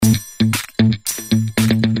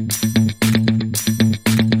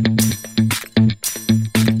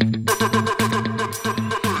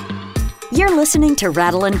listening to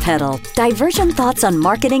Rattle and Pedal, divergent thoughts on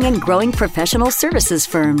marketing and growing professional services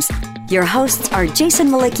firms. Your hosts are Jason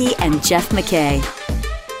Malicki and Jeff McKay.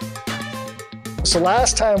 So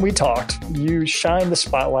last time we talked, you shined the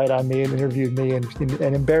spotlight on me and interviewed me and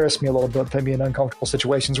embarrassed me a little bit, put me in uncomfortable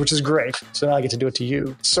situations, which is great. So now I get to do it to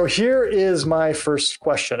you. So here is my first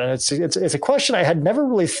question. And it's a question I had never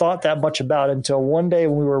really thought that much about until one day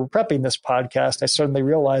when we were prepping this podcast, I suddenly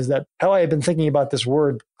realized that how I had been thinking about this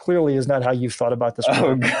word clearly is not how you've thought about this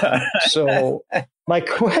word. Oh, God. So my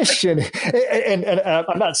question, and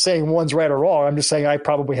I'm not saying one's right or wrong. I'm just saying I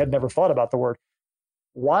probably had never thought about the word.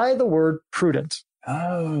 Why the word prudent?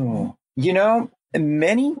 Oh,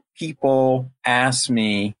 many people ask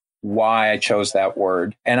me why I chose that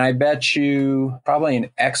word. And I bet you probably an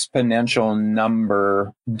exponential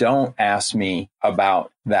number don't ask me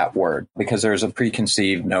about that word because there's a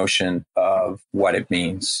preconceived notion of what it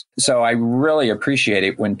means. So I really appreciate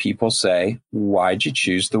it when people say, why'd you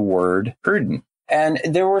choose the word prudent? And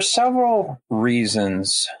there were several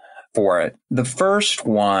reasons for it. The first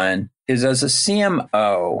one is as a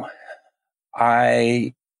CMO,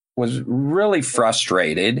 I was really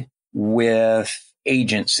frustrated with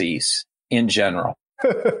agencies in general.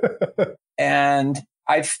 And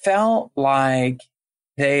I felt like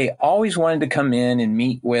they always wanted to come in and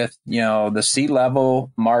meet with, the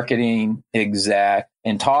C-level marketing exec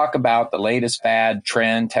and talk about the latest fad,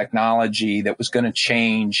 trend, technology that was going to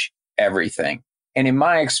change everything. And in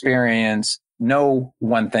my experience, no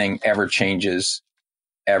one thing ever changes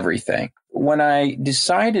everything. When I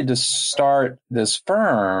decided to start this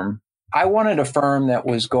firm, I wanted a firm that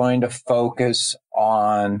was going to focus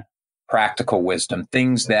on practical wisdom,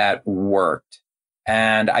 things that worked.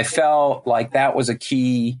 And I felt like that was a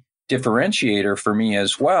key differentiator for me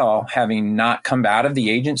as well, having not come out of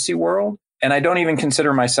the agency world. And I don't even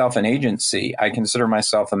consider myself an agency. I consider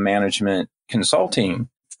myself a management consulting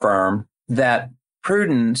firm. That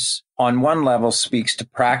prudence on one level speaks to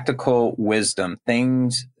practical wisdom,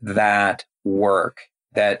 things that work,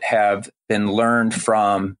 that have been learned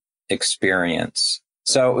from experience.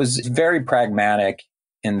 So it was very pragmatic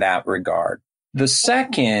in that regard. The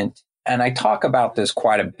second, and I talk about this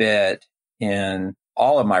quite a bit in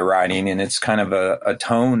all of my writing, and it's kind of a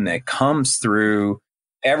tone that comes through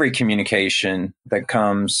every communication that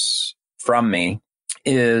comes from me,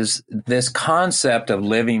 is this concept of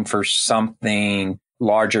living for something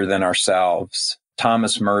larger than ourselves.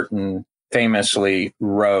 Thomas Merton famously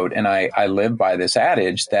wrote, and I live by this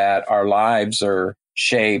adage, that our lives are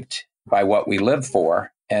shaped by what we live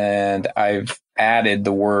for. And I've added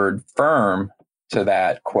the word firm to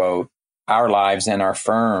that quote. Our lives and our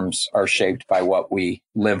firms are shaped by what we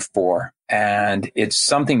live for. And it's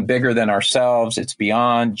something bigger than ourselves. It's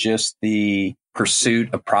beyond just the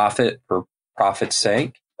pursuit of profit for profit's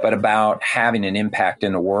sake, but about having an impact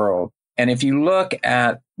in the world. And if you look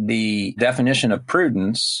at the definition of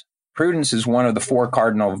prudence, prudence is one of the four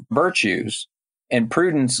cardinal virtues, and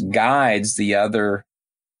prudence guides the other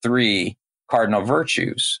three cardinal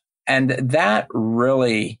virtues. And that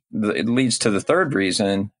really, it leads to the third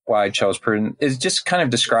reason why I chose prudent, is just kind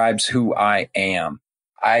of describes who I am.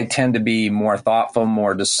 I tend to be more thoughtful,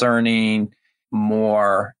 more discerning,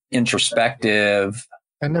 more introspective.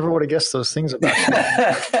 I never would have guessed those things about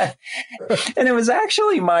you. And it was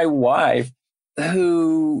actually my wife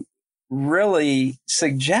who really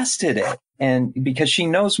suggested it. And because she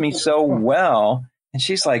knows me so well, and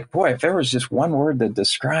she's like, boy, if there was just one word that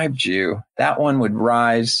described you, that one would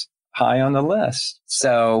rise high on the list.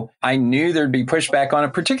 So I knew there'd be pushback on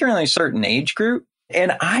it, particularly a certain age group.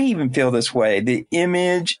 And I even feel this way. The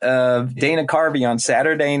image of Dana Carvey on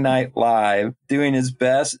Saturday Night Live doing his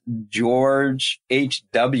best George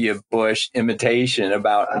H.W. Bush imitation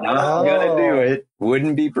about not going to do it,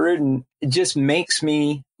 wouldn't be prudent. It just makes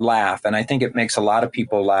me laugh. And I think it makes a lot of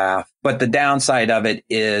people laugh. But the downside of it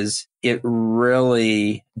is it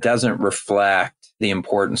really doesn't reflect the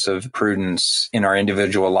importance of prudence in our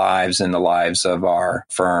individual lives and the lives of our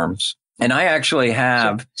firms. And I actually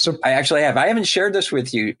have. I haven't shared this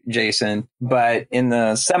with you, Jason, but in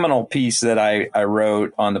the seminal piece that I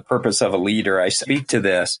wrote on the purpose of a leader, I speak to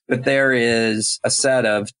this. But there is a set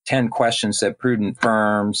of 10 questions that prudent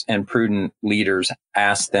firms and prudent leaders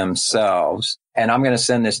ask themselves. And I'm going to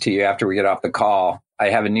send this to you after we get off the call. I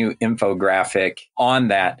have a new infographic on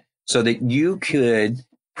that so that you could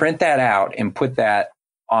print that out and put that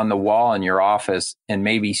on the wall in your office. And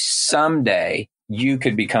maybe someday you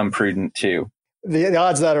could become prudent too. The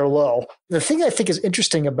odds that are low. The thing I think is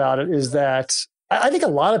interesting about it is that I think a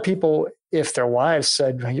lot of people, if their wives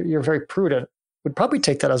said, you're very prudent, would probably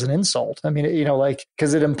take that as an insult. I mean,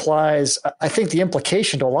 because it implies, I think the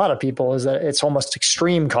implication to a lot of people is that it's almost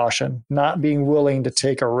extreme caution, not being willing to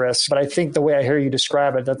take a risk. But I think the way I hear you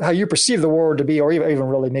describe it, that how you perceive the word to be, or even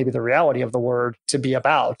really maybe the reality of the word to be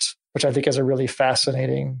about, which I think is a really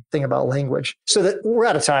fascinating thing about language. So that we're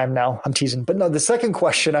out of time now. I'm teasing. But no, the second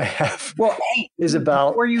question I have is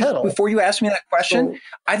about pedal. Before you ask me that question,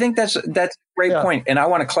 I think that's a great point. And I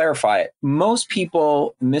want to clarify it. Most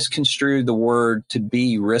people misconstrue the word to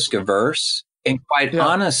be risk averse. And quite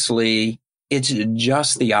honestly, it's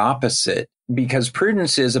just the opposite, because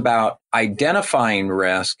prudence is about identifying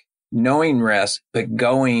risk, knowing risk, but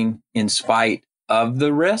going in spite of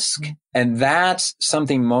the risk. And that's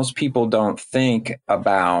something most people don't think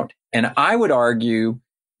about. And I would argue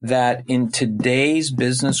that in today's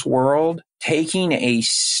business world, taking a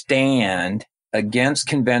stand against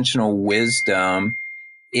conventional wisdom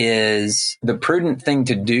is the prudent thing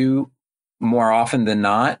to do more often than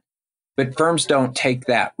not. But firms don't take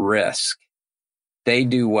that risk. They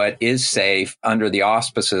do what is safe under the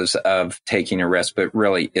auspices of taking a risk, but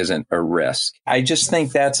really isn't a risk. I just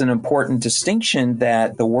think that's an important distinction,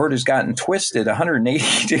 that the word has gotten twisted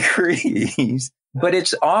 180 degrees, but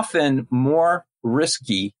it's often more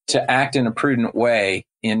risky to act in a prudent way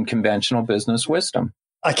in conventional business wisdom.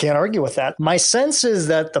 I can't argue with that. My sense is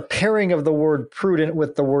that the pairing of the word prudent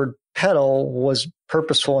with the word pedal was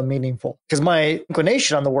purposeful and meaningful. Because my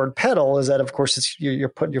inclination on the word pedal is that, of course, it's you're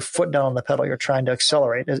putting your foot down on the pedal. You're trying to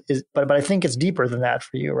accelerate. But I think it's deeper than that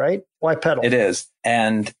for you, right? Why pedal? It is.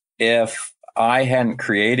 And if I hadn't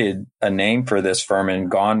created a name for this firm and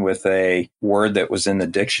gone with a word that was in the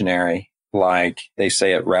dictionary, like they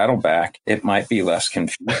say at Rattleback, it might be less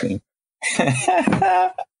confusing.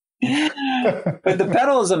 But the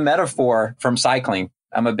pedal is a metaphor from cycling.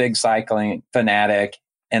 I'm a big cycling fanatic.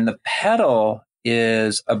 And the pedal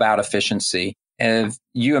is about efficiency. And if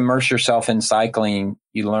you immerse yourself in cycling,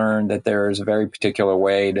 you learn that there is a very particular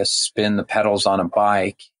way to spin the pedals on a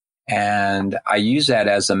bike. And I use that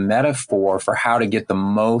as a metaphor for how to get the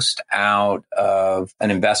most out of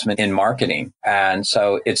an investment in marketing. And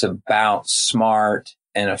so it's about smart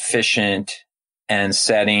and efficient and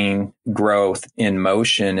setting growth in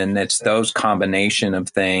motion. And it's those combination of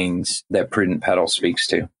things that Prudent Pedal speaks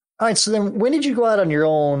to. All right. So then when did you go out on your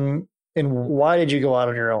own, and why did you go out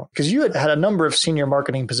on your own? Because you had a number of senior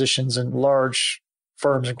marketing positions in large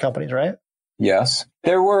firms and companies, right? Yes,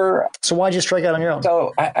 there were. So why did you strike out on your own?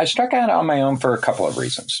 So I struck out on my own for a couple of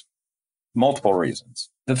reasons, multiple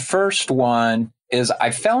reasons. The first one is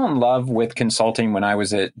I fell in love with consulting when I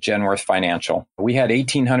was at Genworth Financial. We had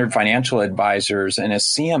 1,800 financial advisors, and as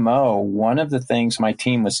CMO, one of the things my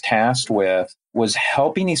team was tasked with was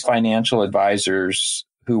helping these financial advisors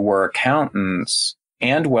who were accountants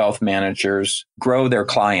and wealth managers grow their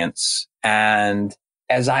clients. And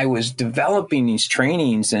as I was developing these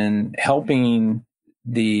trainings and helping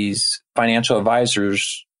these financial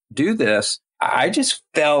advisors do this, I just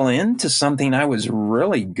fell into something I was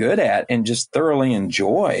really good at and just thoroughly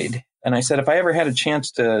enjoyed. And I said, if I ever had a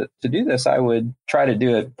chance to do this, I would try to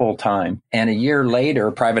do it full time. And a year later,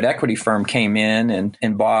 a private equity firm came in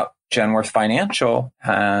and bought Genworth Financial,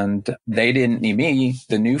 and they didn't need me,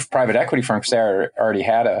 the new private equity firm, because they already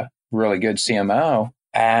had a really good CMO.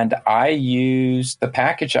 And I used the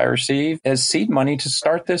package I received as seed money to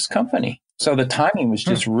start this company. So the timing was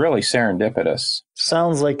just really serendipitous.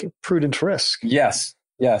 Sounds like prudent risk. Yes.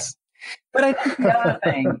 But I think the other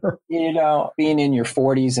thing, being in your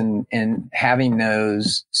 40s and having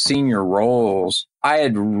those senior roles, I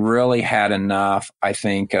had really had enough, I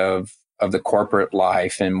think, of the corporate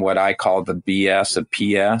life and what I call the BS of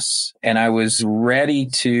PS. And I was ready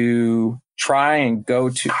to try and go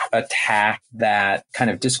to attack that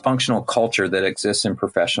kind of dysfunctional culture that exists in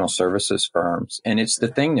professional services firms. And it's the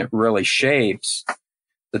thing that really shapes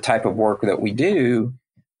the type of work that we do,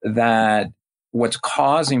 that what's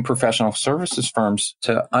causing professional services firms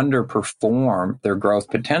to underperform their growth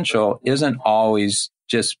potential isn't always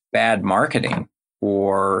just bad marketing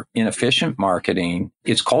or inefficient marketing.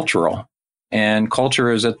 It's cultural. And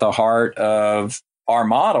culture is at the heart of our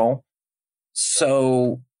model.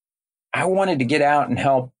 So I wanted to get out and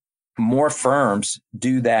help more firms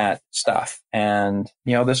do that stuff. And,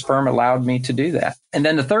 this firm allowed me to do that. And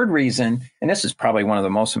then the third reason, and this is probably one of the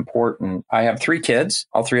most important, I have 3 kids.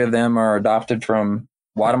 All 3 of them are adopted from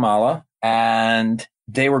Guatemala. And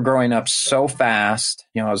they were growing up so fast,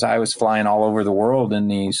 as I was flying all over the world in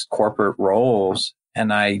these corporate roles.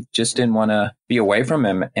 And I just didn't want to be away from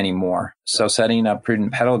him anymore. So setting up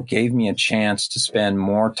Prudent Pedal gave me a chance to spend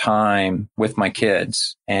more time with my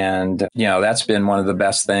kids. And, that's been one of the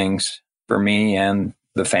best things for me and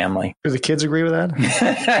the family. Do the kids agree with that?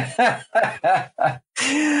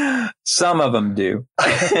 Some of them do.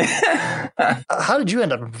 How did you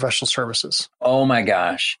end up in professional services? Oh my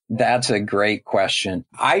gosh, that's a great question.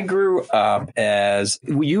 I grew up as,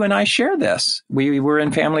 you and I share this. We were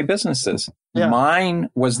in family businesses. Yeah. Mine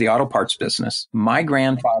was the auto parts business. My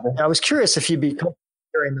grandfather. I was curious if you'd be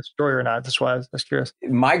sharing the story or not. That's why I was curious.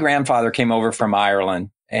 My grandfather came over from Ireland,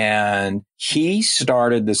 and he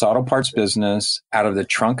started this auto parts business out of the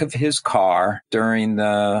trunk of his car during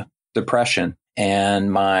the Depression.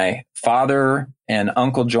 And my father and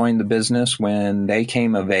uncle joined the business when they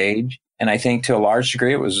came of age. And I think to a large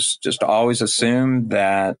degree, it was just always assumed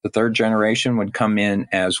that the third generation would come in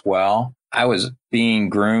as well. I was being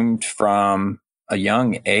groomed from a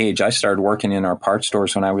young age. I started working in our parts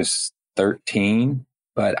stores when I was 13,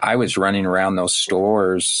 but I was running around those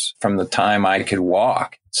stores from the time I could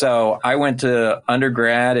walk. So I went to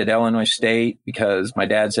undergrad at Illinois State because my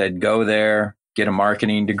dad said, go there, get a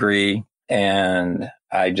marketing degree. And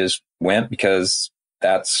I just went because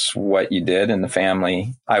that's what you did in the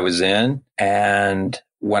family I was in. And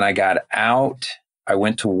when I got out, I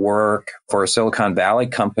went to work for a Silicon Valley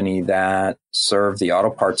company that served the auto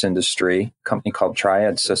parts industry, a company called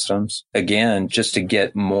Triad Systems. Again, just to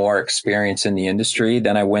get more experience in the industry.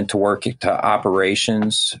 Then I went to work to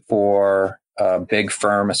operations for a big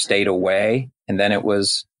firm a state away. And then it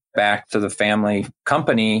was back to the family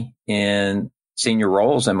company in senior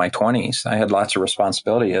roles in my 20s. I had lots of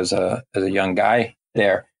responsibility as a young guy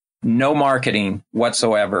there. No marketing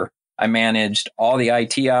whatsoever. I managed all the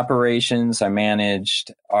IT operations. I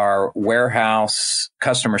managed our warehouse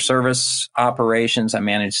customer service operations. I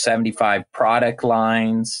managed 75 product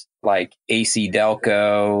lines like AC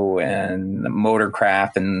Delco and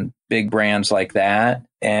Motorcraft and big brands like that.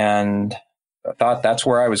 And I thought that's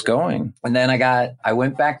where I was going. And then I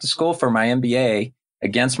went back to school for my MBA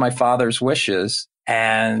against my father's wishes.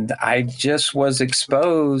 And I just was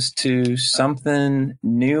exposed to something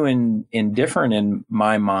new and different in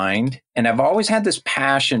my mind. And I've always had this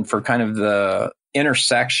passion for kind of the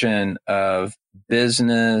intersection of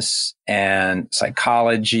business and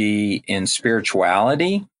psychology and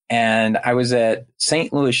spirituality. And I was at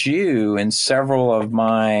St. Louis U, and several of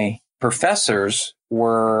my professors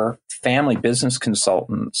were family business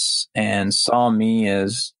consultants and saw me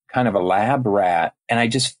as kind of a lab rat. And I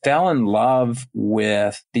just fell in love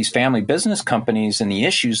with these family business companies and the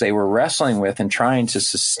issues they were wrestling with and trying to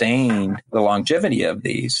sustain the longevity of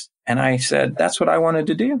these. And I said, that's what I wanted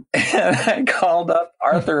to do. And I called up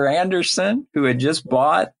Arthur Andersen, who had just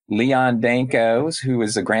bought Leon Danko, who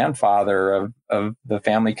was the grandfather of the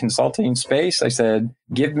family consulting space. I said,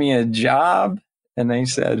 give me a job. And they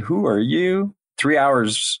said, who are you? 3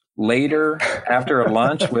 hours later, after a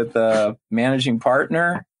lunch with a managing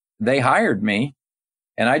partner, they hired me,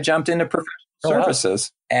 and I jumped into professional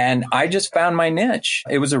services. And I just found my niche.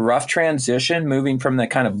 It was a rough transition moving from the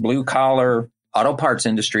kind of blue collar auto parts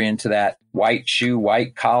industry into that white shoe,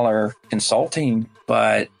 white collar consulting.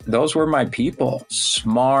 But those were my people.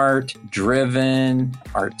 Smart, driven,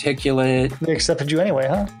 articulate. They accepted you anyway,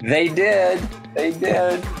 huh? They did.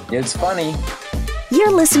 It's funny.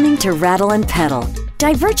 You're listening to Rattle and Pedal,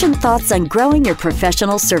 divergent thoughts on growing your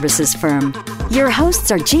professional services firm. Your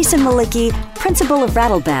hosts are Jason Malicki, principal of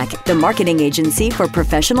Rattleback, the marketing agency for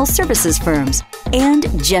professional services firms, and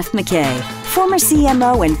Jeff McKay, former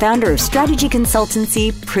CMO and founder of strategy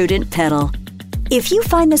consultancy Prudent Pedal. If you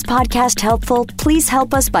find this podcast helpful, please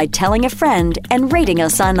help us by telling a friend and rating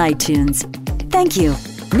us on iTunes. Thank you.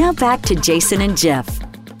 Now back to Jason and Jeff.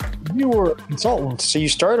 You were a consultant, so you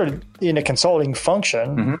started in a consulting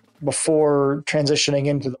function before transitioning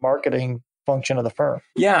into the marketing function of the firm.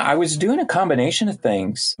 Yeah, I was doing a combination of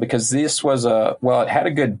things because this was it had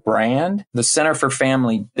a good brand. The Center for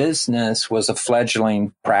Family Business was a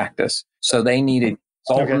fledgling practice. So they needed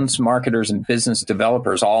consultants, marketers, and business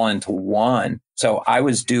developers all into one. So I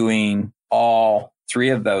was doing all three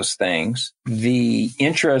of those things. The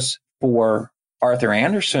interest for Arthur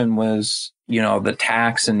Andersen was, the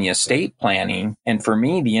tax and the estate planning. And for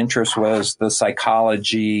me, the interest was the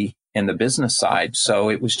psychology and the business side. So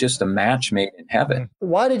it was just a match made in heaven.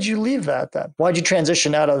 Why did you leave that then? Why did you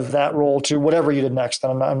transition out of that role to whatever you did next?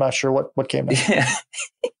 And I'm not sure what came next.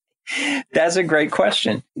 Yeah. That's a great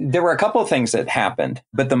question. There were a couple of things that happened,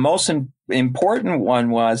 but the most important one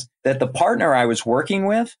was that the partner I was working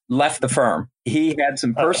with left the firm. He had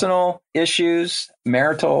some personal issues,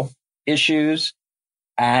 marital issues,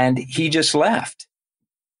 and he just left.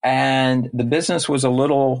 And the business was a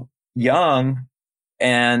little young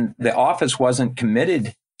and the office wasn't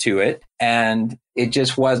committed to it. And it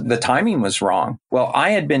just was, the timing was wrong. Well,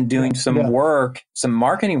 I had been doing some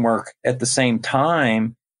marketing work at the same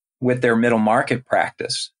time with their middle market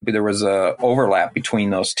practice. There was a overlap between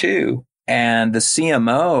those two. And the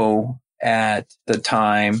CMO at the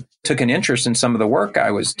time took an interest in some of the work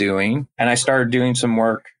I was doing. And I started doing some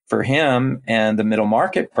work for him and the middle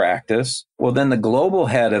market practice. Well, then the global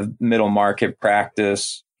head of middle market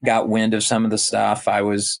practice got wind of some of the stuff I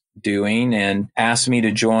was doing and asked me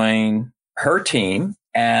to join her team.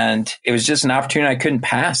 And it was just an opportunity I couldn't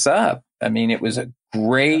pass up. I mean, it was a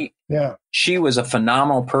great, she was a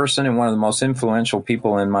phenomenal person and one of the most influential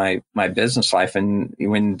people in my business life. And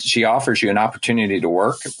when she offers you an opportunity to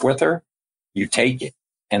work with her, you take it.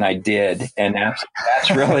 And I did. And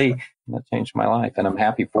that's really, that changed my life. And I'm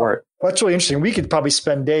happy for it. Well, that's really interesting. We could probably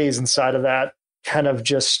spend days inside of that kind of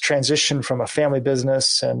just transition from a family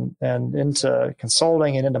business and into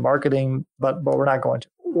consulting and into marketing, but we're not going to.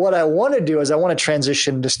 What I want to do is I want to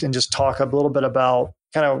transition just talk a little bit about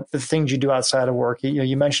kind of the things you do outside of work.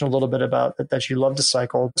 You mentioned a little bit about that you love to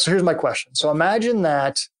cycle. So here's my question. So imagine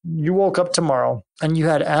that you woke up tomorrow and you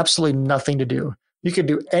had absolutely nothing to do. You could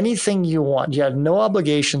do anything you want. You had no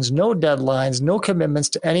obligations, no deadlines, no commitments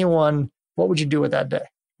to anyone. What would you do with that day?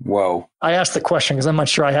 Whoa. I asked the question because I'm not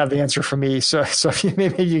sure I have the answer for me. So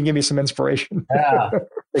maybe you can give me some inspiration. Yeah,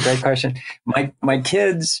 a great question. My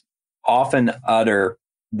kids often utter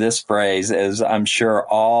this phrase, as I'm sure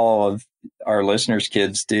all of our listeners'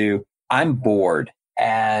 kids do. I'm bored.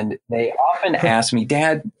 And they often ask me,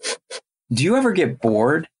 Dad, do you ever get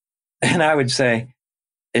bored? And I would say,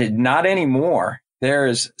 not anymore. There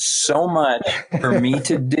is so much for me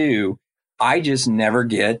to do. I just never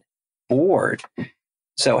get bored.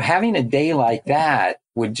 So having a day like that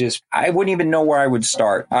I wouldn't even know where I would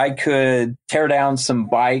start. I could tear down some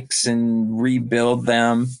bikes and rebuild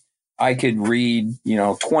them. I could read,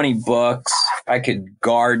 20 books. I could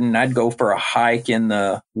garden. I'd go for a hike in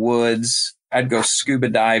the woods. I'd go scuba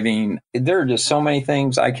diving. There are just so many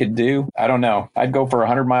things I could do. I don't know. I'd go for a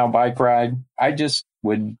 100-mile bike ride. I just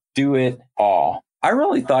would do it all. I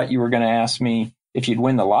really thought you were going to ask me if you'd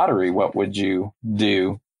win the lottery, what would you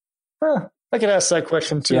do? I could ask that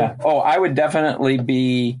question too. Yeah. Oh, I would definitely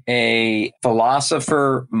be a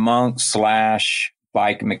philosopher, monk /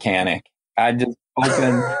 bike mechanic. I'd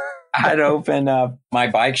open up my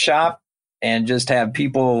bike shop and just have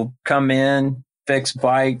people come in, fix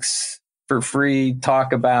bikes for free,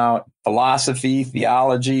 talk about philosophy,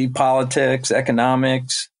 theology, politics,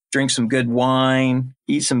 economics, drink some good wine,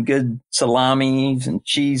 eat some good salamis and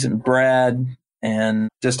cheese and bread, and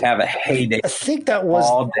just have a heyday. I think that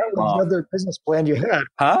was another business plan you had.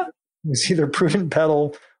 Huh? It was either Prudent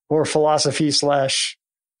Pedal or philosophy /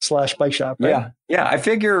 bike shop. Right? Yeah. I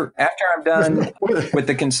figure after I'm done with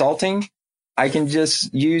the consulting, I can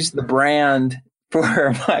just use the brand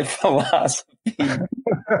for my philosophy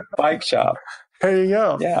bike shop. There you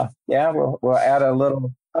go. Yeah. We'll add a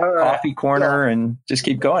little coffee corner and just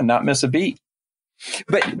keep going, not miss a beat.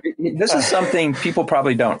 But this is something people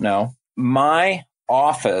probably don't know. My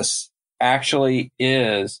office actually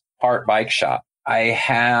is part bike shop. I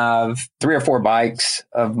have 3 or 4 bikes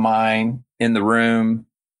of mine in the room.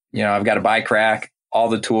 I've got a bike rack, all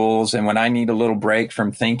the tools. And when I need a little break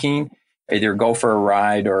from thinking, either go for a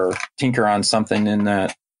ride or tinker on something in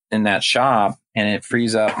that shop, and it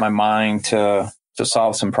frees up my mind to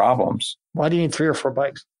solve some problems. Why do you need 3 or 4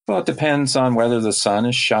 bikes? Well, it depends on whether the sun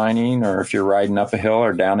is shining or if you're riding up a hill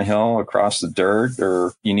or down a hill across the dirt,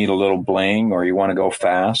 or you need a little bling, or you want to go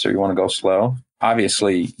fast or you want to go slow.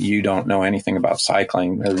 Obviously, you don't know anything about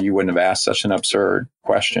cycling, or you wouldn't have asked such an absurd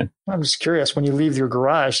question. I'm just curious, when you leave your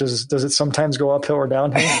garage, does it sometimes go uphill or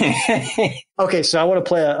downhill? Okay, so I want to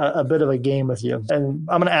play a bit of a game with you. And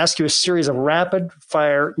I'm going to ask you a series of rapid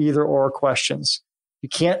fire either or questions. You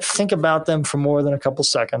can't think about them for more than a couple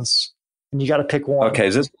seconds, and you got to pick one. Okay,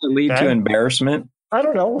 is this going to lead to embarrassment? I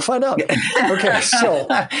don't know. We'll find out. Okay, so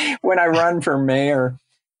when I run for mayor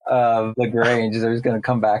of LaGrange, there's going to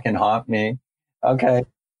come back and haunt me. Okay,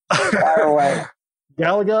 fire away.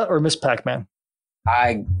 Galaga or Miss Pac-Man?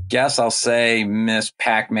 I guess I'll say Miss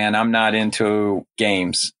Pac-Man. I'm not into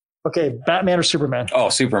games. Okay, Batman or Superman? Oh,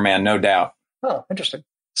 Superman, no doubt. Oh, interesting.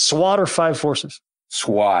 SWAT or Five Forces?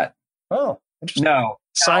 SWAT. Oh, interesting. No.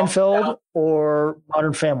 Seinfeld or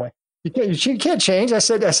Modern Family? You can't change. I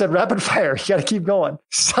said rapid fire. You got to keep going.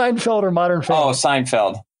 Seinfeld or Modern Family? Oh,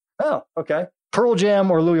 Seinfeld. Oh, okay. Pearl Jam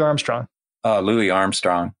or Louis Armstrong? Louis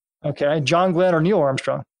Armstrong. Okay. John Glenn or Neil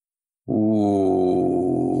Armstrong?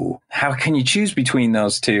 Ooh. How can you choose between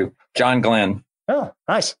those two? John Glenn. Oh,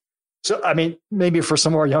 nice. So, I mean, maybe for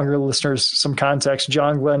some of our younger listeners, some context,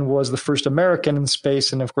 John Glenn was the first American in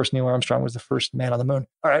space. And of course, Neil Armstrong was the first man on the moon.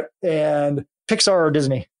 All right. And Pixar or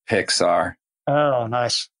Disney? Pixar. Oh,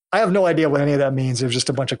 nice. I have no idea what any of that means. It was just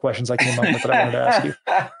a bunch of questions I came up with that I wanted to ask you.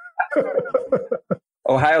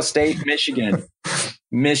 Ohio State, Michigan.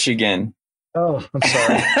 Michigan. Oh, I'm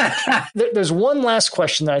sorry. There's one last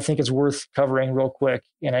question that I think is worth covering real quick.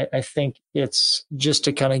 And I think it's just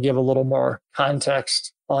to kind of give a little more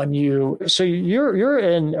context on you. So you're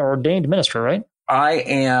an ordained minister, right? I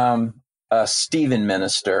am a Stephen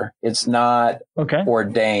minister. It's not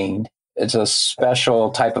ordained. It's a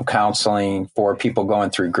special type of counseling for people going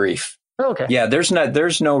through grief. Oh, okay. Yeah, there's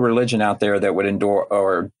no religion out there that would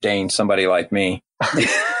ordain somebody like me.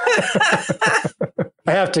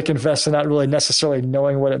 I have to confess to not really necessarily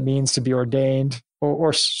knowing what it means to be ordained,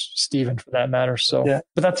 or Stephen for that matter. So, yeah.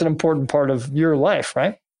 But that's an important part of your life,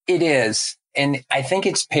 right? It is. And I think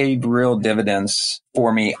it's paid real dividends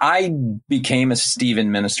for me. I became a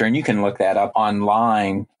Stephen minister, and you can look that up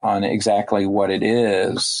online on exactly what it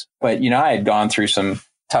is. But, I had gone through some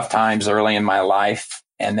tough times early in my life,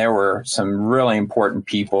 and there were some really important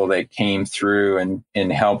people that came through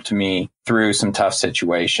and helped me through some tough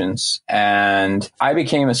situations. And I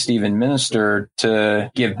became a Stephen minister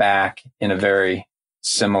to give back in a very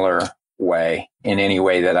similar way, in any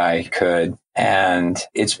way that I could. And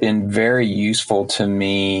it's been very useful to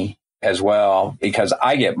me as well, because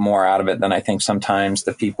I get more out of it than I think sometimes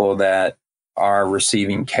the people that are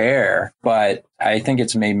receiving care. But I think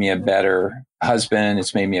it's made me a better husband.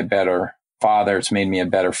 It's made me a better father. It's made me a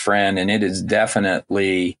better friend. And it has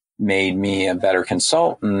definitely made me a better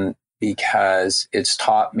consultant, because it's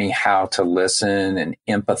taught me how to listen and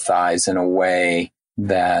empathize in a way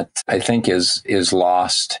that I think is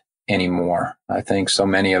lost anymore. I think so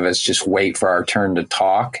many of us just wait for our turn to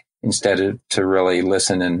talk instead of to really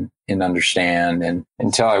listen and understand. And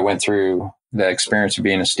until I went through the experience of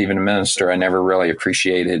being a Stephen minister, I never really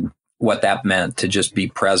appreciated what that meant, to just be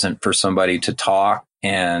present for somebody to talk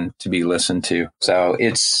and to be listened to. So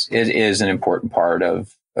it is an important part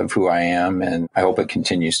of who I am, and I hope it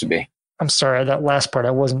continues to be. I'm sorry, that last part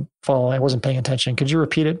I wasn't following. I wasn't paying attention. Could you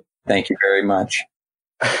repeat it? Thank you very much.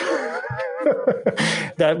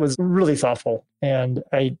 That was really thoughtful. And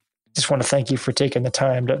I just want to thank you for taking the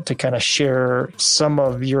time to kind of share some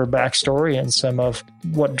of your backstory and some of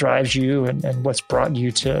what drives you and what's brought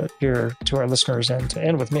you to here to our listeners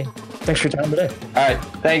and with me. Thanks for your time today. All right.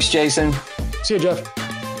 Thanks, Jason. See you, Jeff.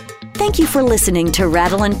 Thank you for listening to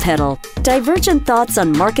Rattle and Pedal, divergent thoughts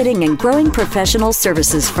on marketing and growing professional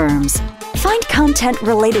services firms. Find content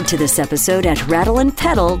related to this episode at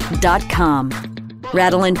rattleandpedal.com.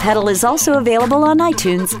 Rattle and Pedal is also available on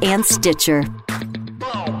iTunes and Stitcher.